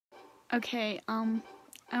Okay, I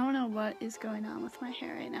don't know what is going on with my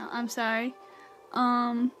hair right now. I'm sorry.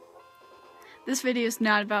 This video is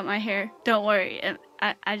not about my hair. Don't worry.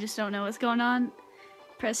 I just don't know what's going on.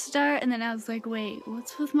 Press start, and then I was like, wait,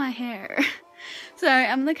 what's with my hair? Sorry,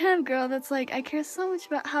 I'm the kind of girl that's like, I care so much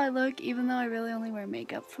about how I look, even though I really only wear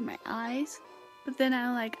makeup for my eyes. But then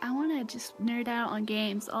I'm like, I want to just nerd out on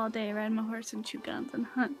games all day, ride my horse and shoot guns and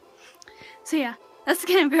hunt. So yeah, that's the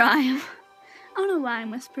kind of girl I am. I don't know why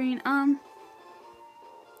I'm whispering. I'm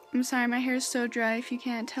sorry, my hair is so dry if you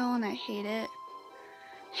can't tell, and I hate it.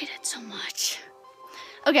 I hate it so much.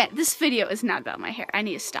 Okay, this video is not about my hair. I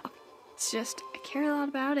need to stop. It's just, I care a lot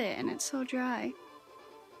about it, and it's so dry.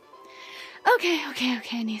 Okay,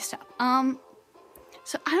 I need to stop.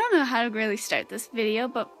 So I don't know how to really start this video,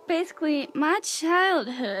 but basically, my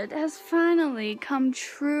childhood has finally come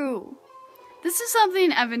true. This is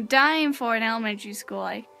something I've been dying for in elementary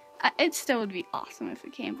school. It still would be awesome if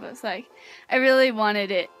it came, but it's like, I really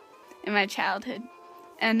wanted it in my childhood.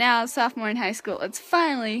 And now, sophomore in high school, it's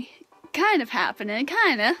finally kind of happening,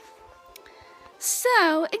 kinda.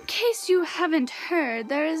 So, in case you haven't heard,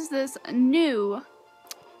 there is this new...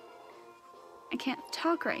 I can't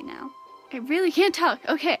talk right now. I really can't talk.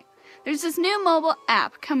 Okay. There's this new mobile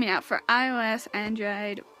app coming out for iOS,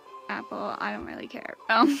 Android, Apple, I don't really care.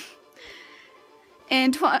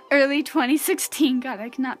 In early 2016. God, I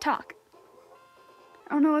cannot talk.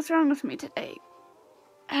 I don't know what's wrong with me today.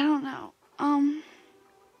 I don't know.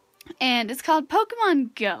 And it's called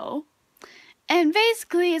Pokemon Go. And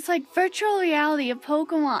basically, it's like virtual reality of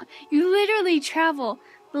Pokemon. You literally travel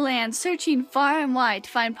the land searching far and wide to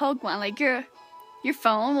find Pokemon. Like, your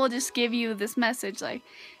phone will just give you this message like,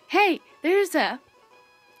 hey, there's a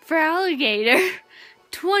Feraligatr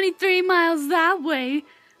 23 miles that way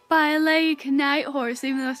by a Lake Nighthorse,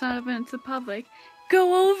 even though it's not open to the public.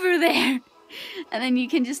 Go over there. And then you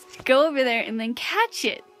can just go over there and then catch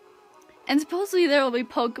it. And supposedly there will be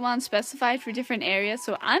Pokemon specified for different areas,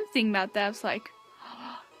 so I'm thinking about that. I was like,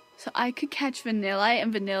 so I could catch Vanillite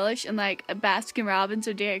and Vanillish in like a Baskin Robbins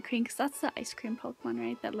or Dairy Queen, because that's the ice cream Pokemon,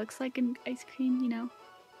 right? That looks like an ice cream, you know?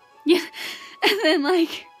 Yeah. And then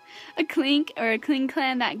like a Clink or a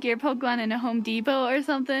Klinklang, that gear Pokemon in a Home Depot or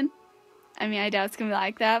something. I mean, I doubt it's gonna be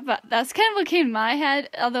like that, but that's kind of what came to my head,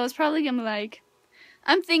 although it's probably gonna be like,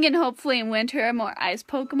 I'm thinking hopefully in winter more ice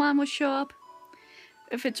Pokemon will show up.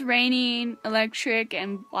 If it's raining, electric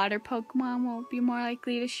and water Pokemon will be more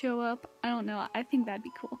likely to show up. I don't know. I think that'd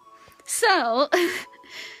be cool. So,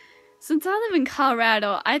 since I live in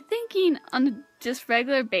Colorado, I'm thinking on a just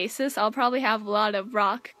regular basis, I'll probably have a lot of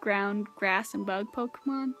rock, ground, grass, and bug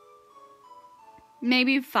Pokemon.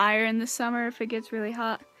 Maybe fire in the summer if it gets really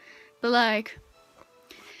hot. But like,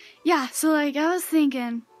 yeah, so like I was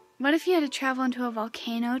thinking, what if you had to travel into a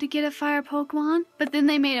volcano to get a fire Pokemon? But then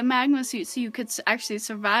they made a magma suit so you could actually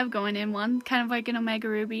survive going in one. Kind of like an Omega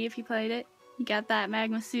Ruby if you played it. You got that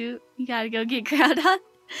magma suit. You gotta go get Groudon.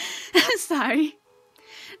 I'm sorry.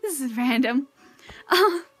 This is random.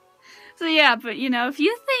 So yeah, but you know, if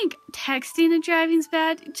you think texting and driving's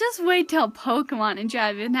bad, just wait till Pokemon and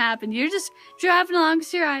driving happen. You're just driving along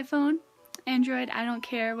with your iPhone, Android, I don't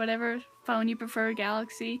care, whatever phone you prefer,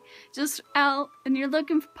 Galaxy, just out and you're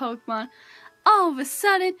looking for Pokemon. All of a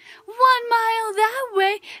sudden, 1 mile that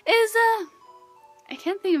way is I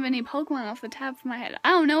can't think of any Pokemon off the top of my head.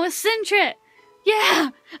 I don't know, a Sentret. Yeah,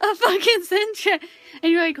 a fucking Sentret.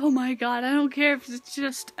 And you're like, oh my god, I don't care if it's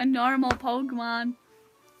just a normal Pokemon.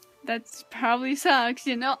 That's probably sucks,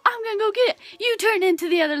 you know. I'm gonna go get it. You turn into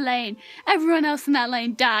the other lane. Everyone else in that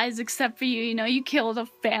lane dies except for you. You know, you killed a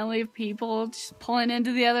family of people just pulling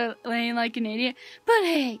into the other lane like an idiot. But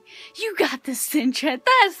hey, you got the Sentret.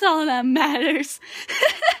 That's all that matters.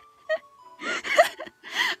 Oh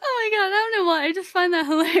my god, I don't know why. I just find that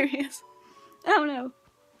hilarious. I don't know.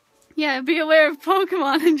 Yeah, be aware of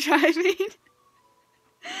Pokemon and driving.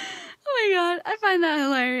 Oh my god, I find that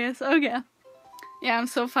hilarious. Okay. Yeah, I'm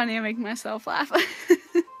so funny, I make myself laugh.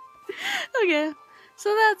 Okay,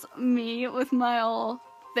 so that's me with my whole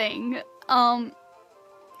thing. And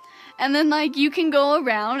then, like, you can go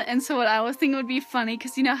around, and so what I was thinking would be funny,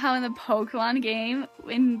 because you know how in the Pokemon game,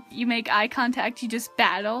 when you make eye contact, you just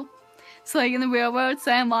battle? So, like, in the real world,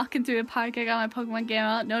 say I'm walking through a park, I got my Pokemon game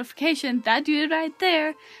out, notification, that dude right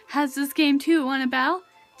there has this game too, want a battle?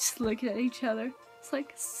 Just look at each other. It's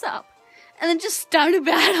like, sup? And then just start a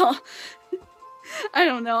battle. I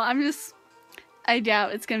don't know, I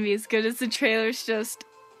doubt it's gonna be as good as the trailers. Just,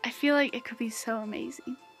 I feel like it could be so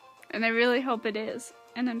amazing. And I really hope it is.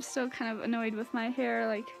 And I'm still kind of annoyed with my hair,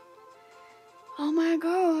 like, oh my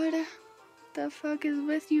god, the fuck is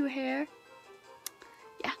with you, hair?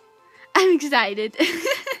 Yeah, I'm excited.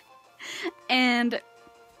 And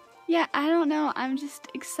yeah, I don't know, I'm just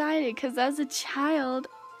excited because as a child,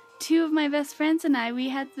 2 of my best friends and I, we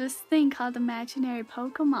had this thing called Imaginary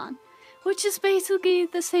Pokemon, which is basically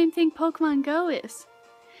the same thing Pokemon Go is.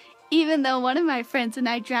 Even though one of my friends and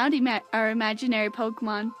I drowned our imaginary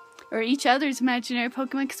Pokemon, or each other's imaginary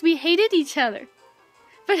Pokemon, because we hated each other.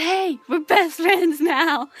 But hey, we're best friends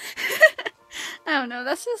now. I don't know,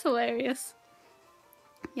 that's just hilarious.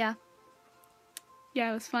 Yeah.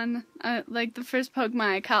 Yeah, it was fun. Like, the first Pokemon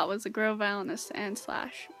I caught was a Grovyle and a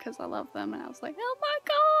Sandslash, because I love them, and I was like, oh my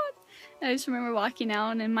god! And I just remember walking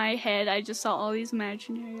out, and in my head, I just saw all these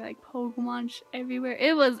imaginary, like, Pokemon everywhere.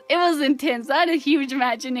 It was intense. I had a huge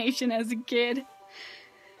imagination as a kid.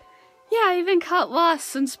 Yeah, I even caught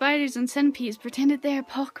wasps and spiders and centipedes, pretended they were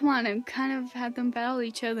Pokemon, and kind of had them battle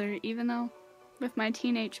each other, even though, with my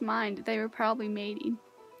teenage mind, they were probably mating.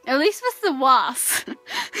 At least with the wasps.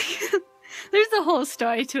 There's a whole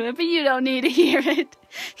story to it, but you don't need to hear it.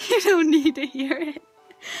 You don't need to hear it.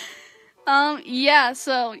 Yeah,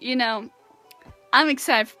 so, you know, I'm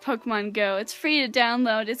excited for Pokemon Go. It's free to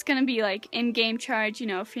download. It's gonna be, like, in-game charge, you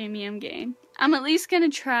know, freemium game. I'm at least gonna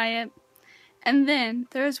try it. And then,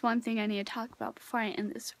 there's one thing I need to talk about before I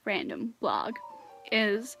end this random vlog.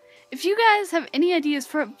 Is, if you guys have any ideas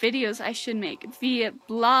for what videos I should make, be it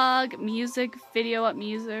blog, music, video up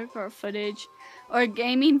music, or footage, or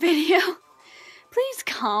gaming video, please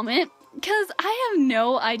comment, because I have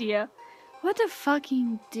no idea what to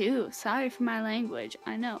fucking do. Sorry for my language,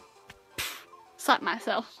 I know. Slap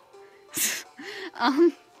myself.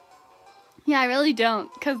 Yeah, I really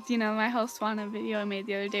don't, because, you know, my Hostwana video I made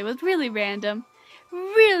the other day was really random.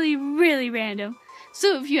 Really, really random.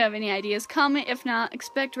 So if you have any ideas, comment. If not,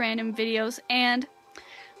 expect random videos. And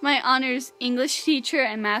my honors English teacher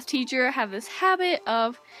and math teacher have this habit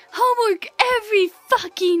of homework every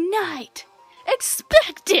fucking night.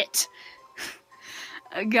 Expect it!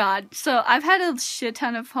 Oh God. So I've had a shit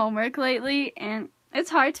ton of homework lately, and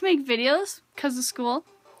it's hard to make videos because of school.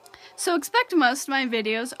 So expect most of my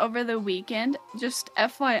videos over the weekend. Just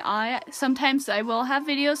FYI, sometimes I will have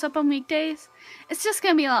videos up on weekdays. It's just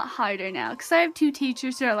going to be a lot harder now because I have 2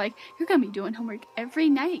 teachers that are like, you're going to be doing homework every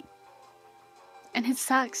night. And it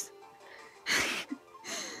sucks.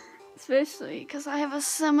 Especially because I have a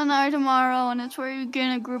seminar tomorrow and it's where you get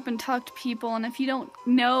in a group and talk to people. And if you don't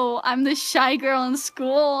know, I'm the shy girl in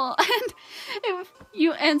school. And if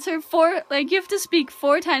you answer you have to speak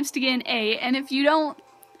 4 times to get an A. And if you don't,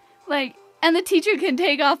 and the teacher can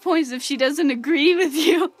take off points if she doesn't agree with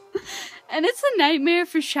you. And it's a nightmare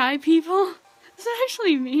for shy people.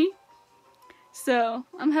 Especially me. So,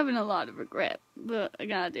 I'm having a lot of regret, but I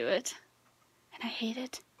gotta do it. And I hate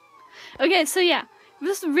it. Okay, so yeah.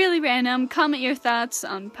 This is really random. Comment your thoughts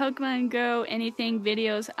on Pokemon Go, anything,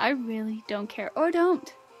 videos. I really don't care. Or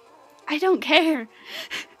don't. I don't care.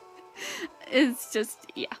 It's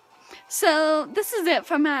just, yeah. So, this is it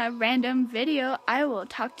for my random video. I will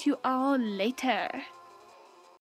talk to you all later.